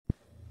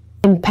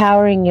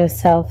empowering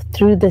yourself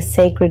through the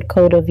sacred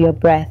code of your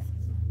breath.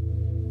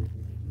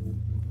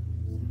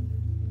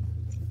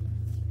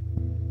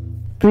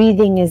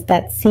 Breathing is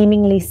that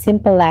seemingly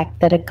simple act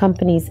that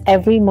accompanies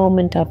every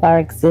moment of our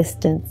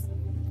existence.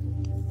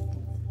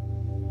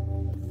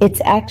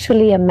 It's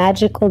actually a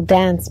magical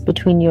dance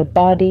between your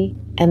body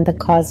and the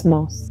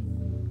cosmos.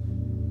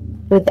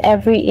 With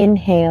every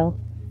inhale,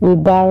 we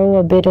borrow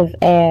a bit of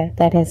air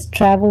that has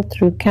traveled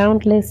through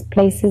countless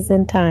places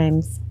and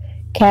times,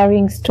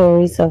 carrying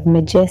stories of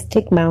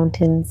majestic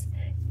mountains,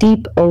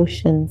 deep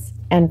oceans,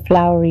 and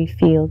flowery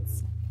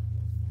fields.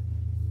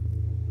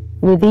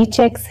 With each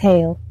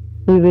exhale,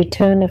 we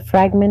return a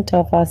fragment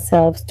of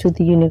ourselves to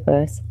the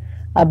universe,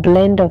 a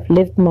blend of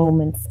lived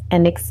moments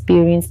and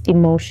experienced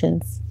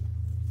emotions.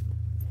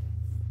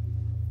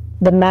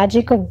 The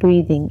magic of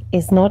breathing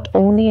is not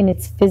only in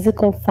its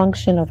physical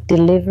function of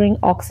delivering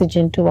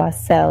oxygen to our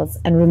cells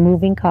and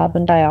removing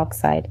carbon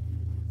dioxide.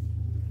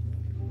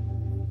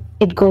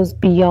 It goes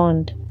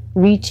beyond,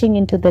 reaching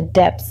into the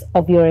depths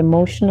of your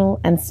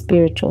emotional and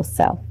spiritual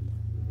self.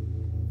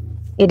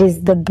 It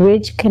is the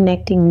bridge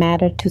connecting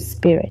matter to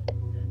spirit,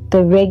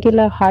 the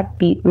regular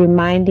heartbeat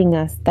reminding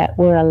us that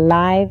we're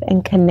alive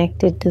and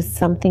connected to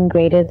something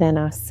greater than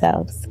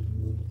ourselves.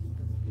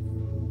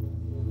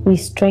 We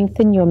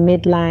strengthen your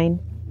midline,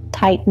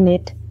 tighten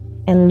it,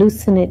 and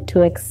loosen it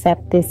to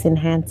accept this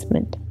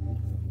enhancement.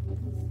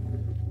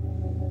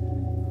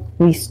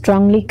 We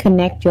strongly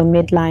connect your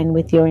midline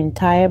with your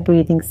entire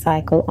breathing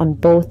cycle on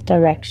both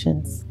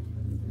directions.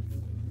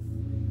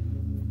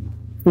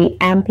 We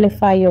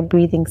amplify your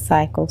breathing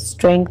cycle,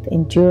 strength,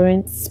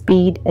 endurance,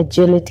 speed,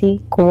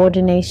 agility,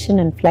 coordination,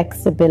 and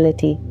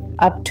flexibility,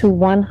 up to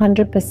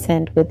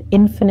 100% with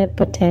infinite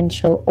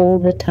potential all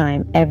the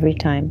time, every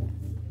time.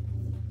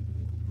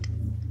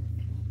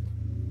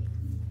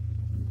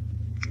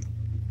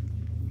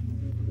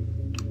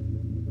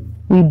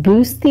 We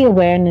boost the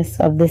awareness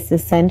of this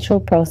essential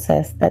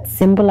process that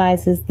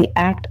symbolizes the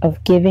act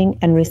of giving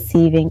and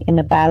receiving in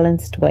a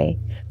balanced way,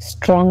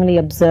 strongly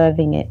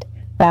observing it,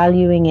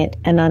 valuing it,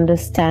 and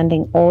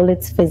understanding all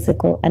its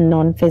physical and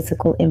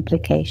non-physical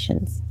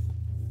implications.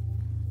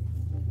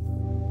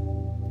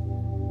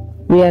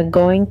 We are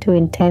going to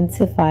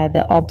intensify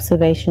the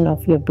observation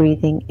of your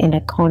breathing in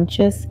a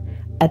conscious,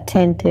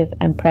 attentive,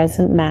 and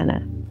present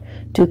manner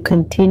to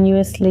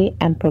continuously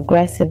and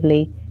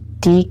progressively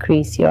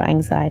decrease your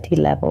anxiety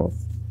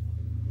levels.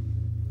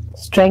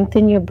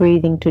 Strengthen your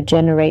breathing to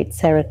generate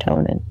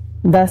serotonin,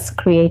 thus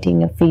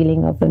creating a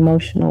feeling of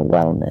emotional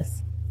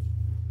wellness.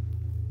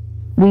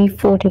 We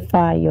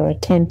fortify your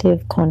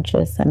attentive,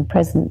 conscious, and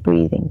present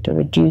breathing to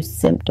reduce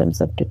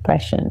symptoms of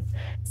depression,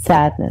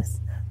 sadness,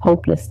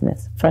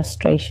 hopelessness,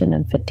 frustration,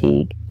 and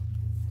fatigue.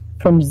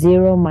 From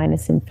 0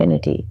 minus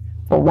infinity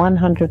for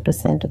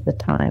 100% of the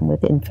time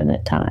with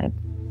infinite time.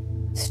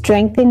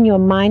 Strengthen your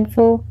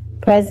mindful,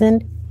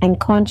 present, and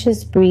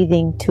conscious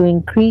breathing to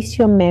increase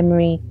your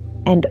memory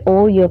and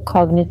all your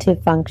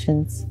cognitive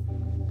functions.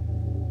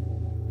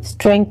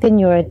 Strengthen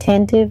your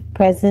attentive,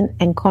 present,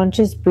 and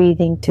conscious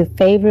breathing to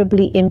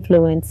favorably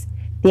influence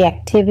the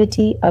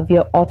activity of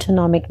your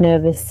autonomic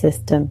nervous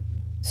system,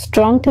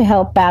 strong to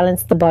help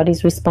balance the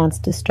body's response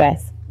to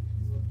stress.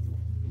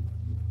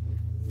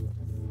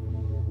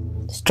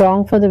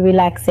 Strong for the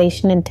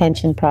relaxation and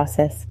tension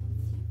process.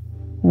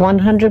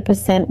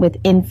 100% with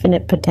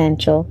infinite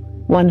potential,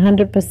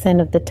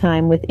 100% of the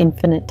time with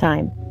infinite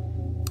time.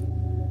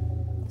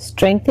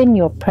 Strengthen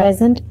your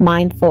present,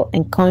 mindful,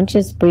 and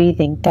conscious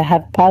breathing to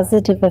have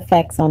positive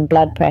effects on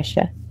blood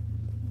pressure.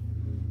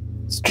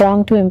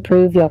 Strong to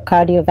improve your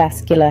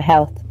cardiovascular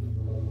health.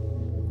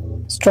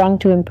 Strong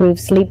to improve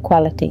sleep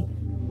quality.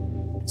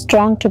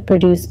 Strong to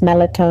produce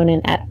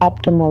melatonin at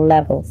optimal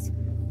levels.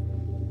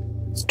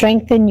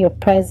 Strengthen your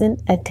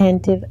present,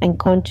 attentive, and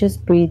conscious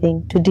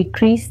breathing to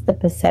decrease the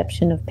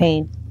perception of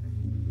pain.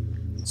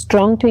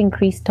 Strong to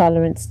increase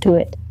tolerance to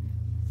it.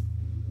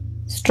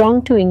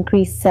 Strong to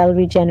increase cell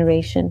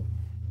regeneration.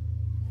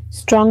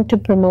 Strong to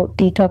promote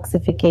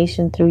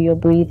detoxification through your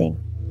breathing.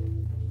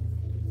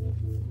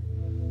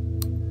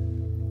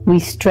 We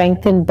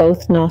strengthen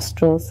both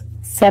nostrils,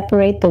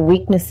 separate the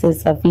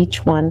weaknesses of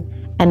each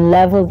one, and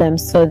level them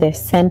so they're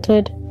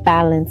centered,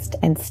 balanced,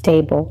 and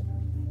stable.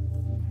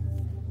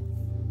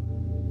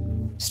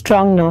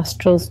 Strong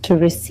nostrils to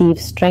receive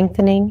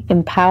strengthening,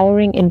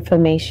 empowering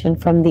information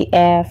from the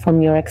air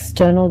from your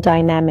external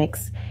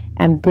dynamics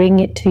and bring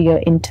it to your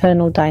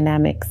internal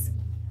dynamics.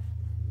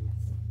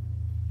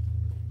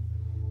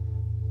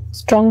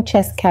 Strong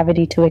chest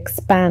cavity to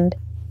expand,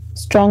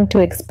 strong to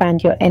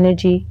expand your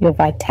energy, your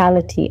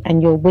vitality,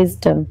 and your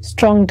wisdom.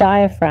 Strong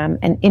diaphragm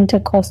and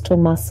intercostal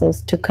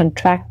muscles to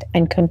contract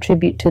and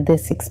contribute to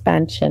this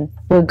expansion.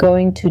 We're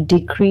going to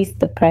decrease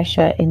the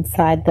pressure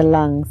inside the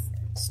lungs.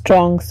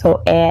 Strong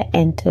so air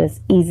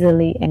enters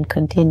easily and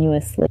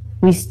continuously.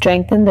 We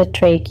strengthen the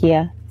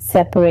trachea,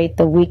 separate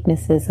the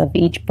weaknesses of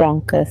each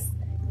bronchus,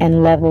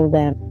 and level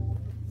them.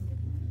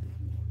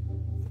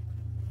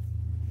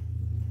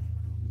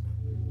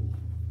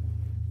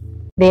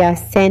 They are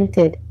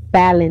centered,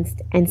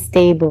 balanced, and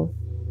stable.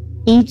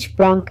 Each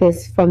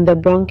bronchus, from the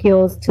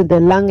bronchioles to the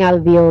lung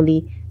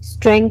alveoli,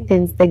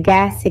 strengthens the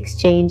gas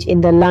exchange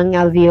in the lung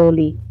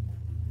alveoli.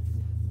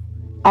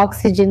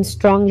 Oxygen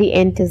strongly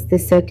enters the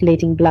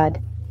circulating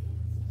blood.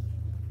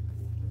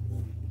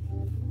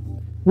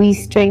 We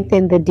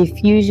strengthen the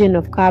diffusion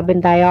of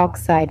carbon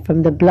dioxide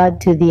from the blood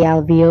to the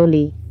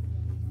alveoli.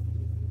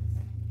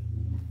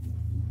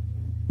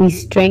 We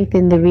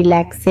strengthen the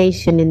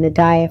relaxation in the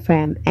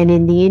diaphragm and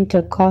in the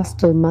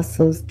intercostal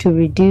muscles to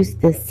reduce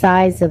the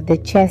size of the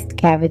chest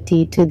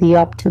cavity to the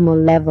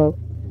optimal level.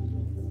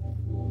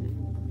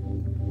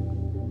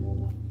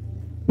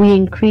 We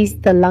increase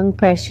the lung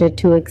pressure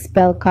to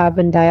expel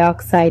carbon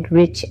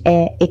dioxide-rich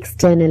air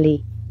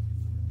externally.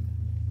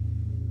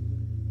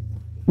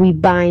 We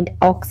bind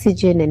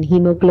oxygen and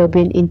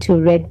hemoglobin into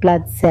red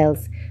blood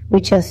cells,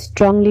 which are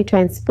strongly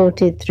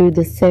transported through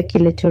the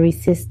circulatory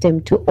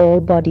system to all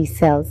body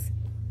cells.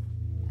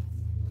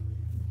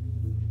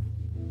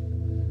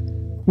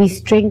 We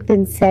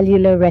strengthen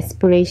cellular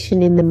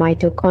respiration in the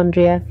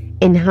mitochondria,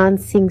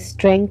 enhancing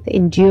strength,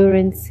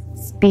 endurance,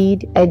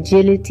 speed,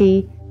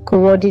 agility,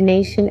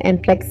 coordination,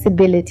 and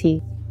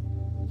flexibility.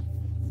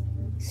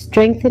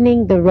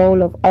 Strengthening the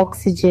role of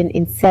oxygen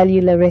in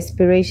cellular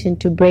respiration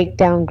to break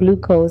down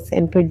glucose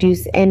and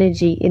produce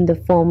energy in the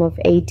form of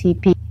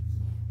ATP.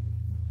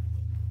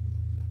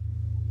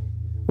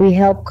 We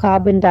help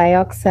carbon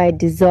dioxide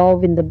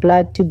dissolve in the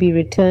blood to be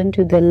returned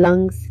to the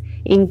lungs,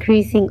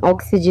 increasing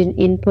oxygen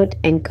input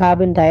and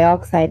carbon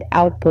dioxide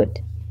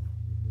output.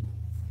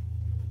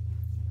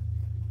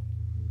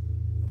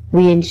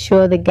 We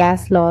ensure the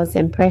gas laws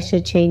and pressure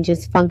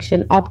changes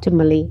function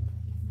optimally.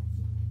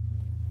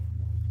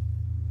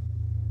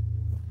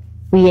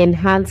 We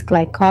enhance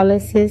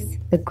glycolysis,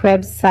 the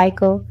Krebs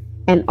cycle,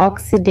 and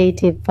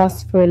oxidative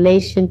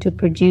phosphorylation to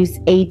produce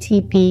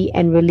ATP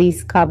and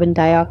release carbon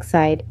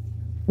dioxide.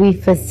 We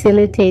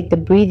facilitate the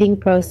breathing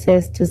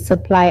process to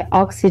supply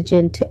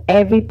oxygen to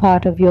every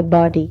part of your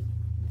body,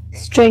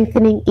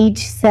 strengthening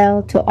each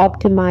cell to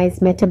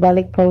optimize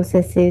metabolic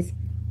processes,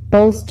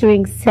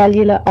 bolstering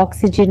cellular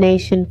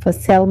oxygenation for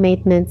cell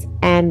maintenance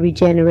and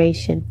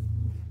regeneration.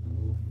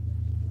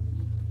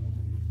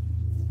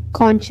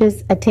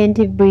 Conscious,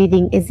 attentive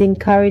breathing is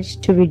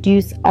encouraged to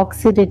reduce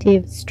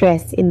oxidative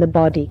stress in the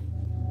body.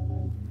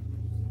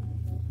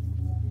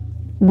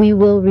 We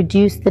will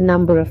reduce the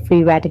number of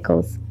free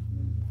radicals.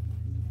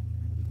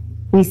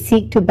 We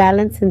seek to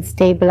balance and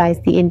stabilize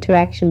the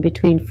interaction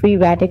between free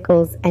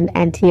radicals and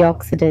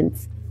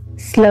antioxidants,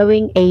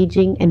 slowing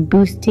aging and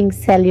boosting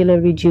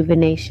cellular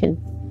rejuvenation.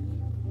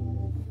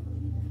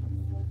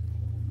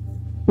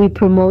 We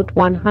promote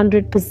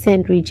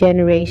 100%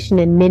 regeneration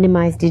and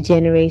minimize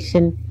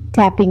degeneration,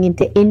 tapping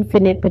into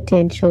infinite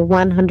potential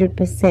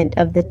 100%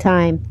 of the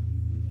time.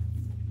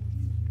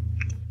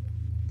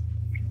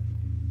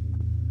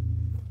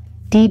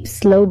 Deep,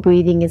 slow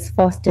breathing is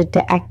fostered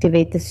to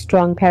activate the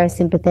strong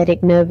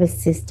parasympathetic nervous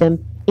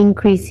system,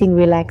 increasing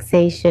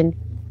relaxation.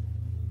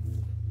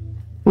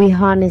 We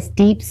harness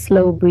deep,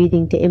 slow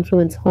breathing to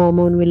influence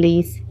hormone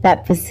release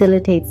that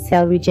facilitates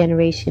cell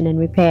regeneration and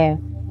repair.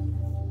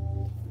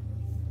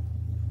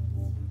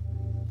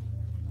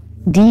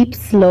 Deep,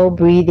 slow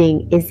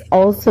breathing is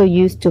also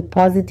used to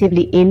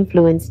positively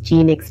influence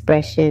gene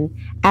expression,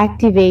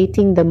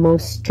 activating the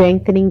most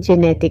strengthening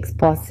genetics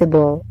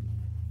possible.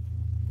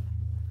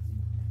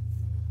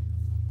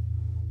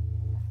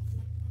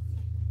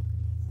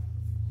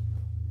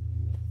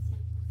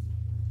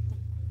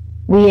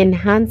 We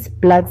enhance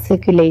blood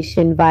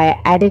circulation via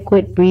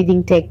adequate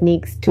breathing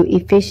techniques to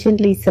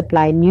efficiently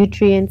supply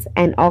nutrients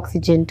and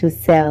oxygen to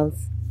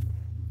cells.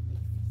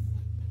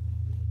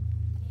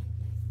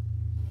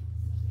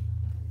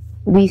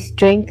 We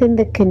strengthen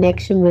the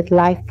connection with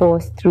life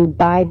force through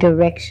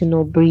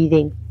bidirectional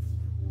breathing.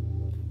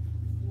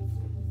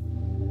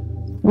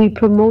 We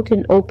promote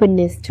an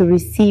openness to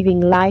receiving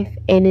life,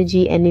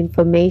 energy, and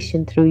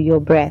information through your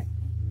breath.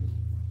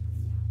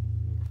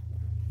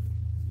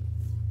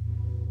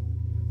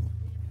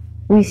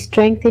 We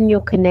strengthen your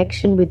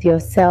connection with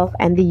yourself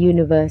and the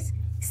universe,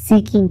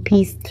 seeking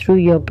peace through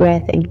your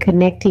breath and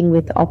connecting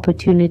with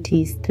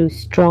opportunities through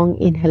strong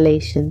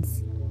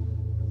inhalations.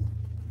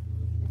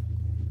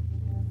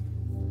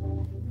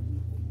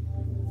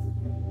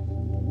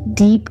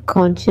 Deep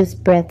conscious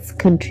breaths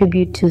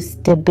contribute to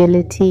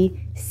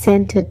stability,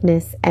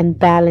 centeredness, and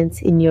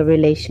balance in your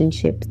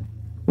relationships.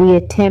 We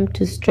attempt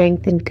to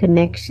strengthen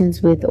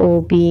connections with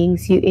all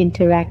beings you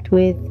interact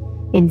with,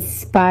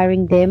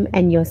 inspiring them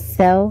and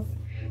yourself,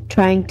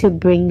 trying to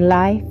bring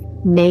life,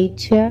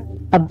 nature,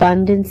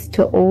 abundance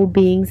to all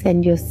beings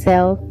and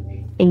yourself,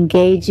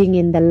 engaging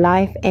in the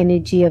life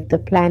energy of the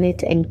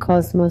planet and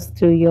cosmos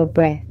through your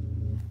breath.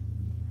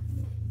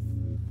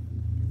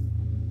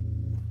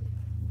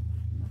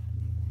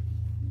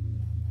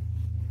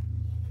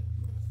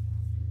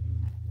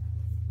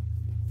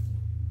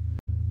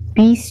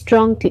 Be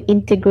strong to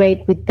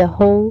integrate with the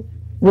whole,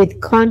 with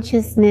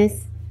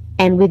consciousness,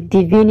 and with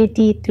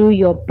divinity through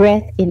your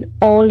breath in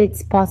all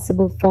its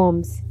possible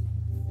forms.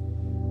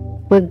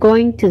 We're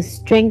going to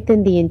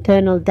strengthen the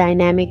internal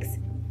dynamics,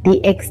 the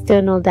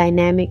external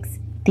dynamics,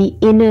 the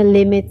inner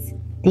limits,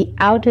 the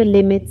outer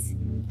limits,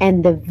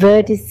 and the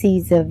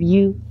vertices of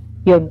you,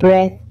 your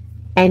breath,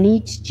 and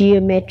each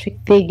geometric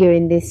figure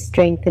in this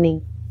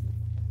strengthening.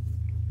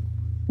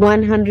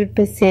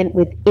 100%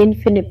 with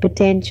infinite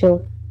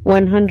potential,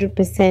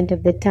 100%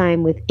 of the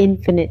time with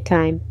infinite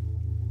time.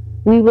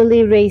 We will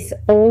erase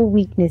all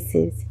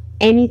weaknesses,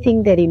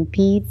 anything that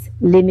impedes,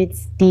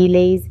 limits,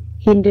 delays,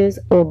 hinders,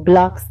 or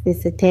blocks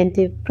this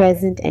attentive,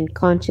 present, and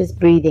conscious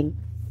breathing.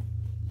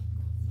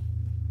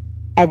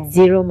 At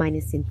 0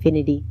 minus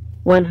infinity,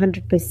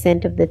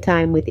 100% of the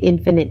time with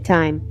infinite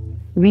time,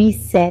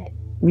 reset,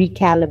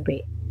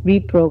 recalibrate,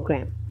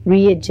 reprogram,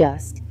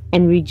 readjust,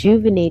 and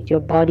rejuvenate your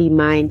body,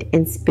 mind,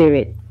 and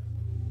spirit.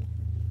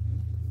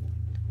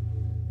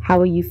 How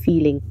are you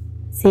feeling?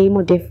 Same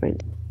or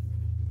different?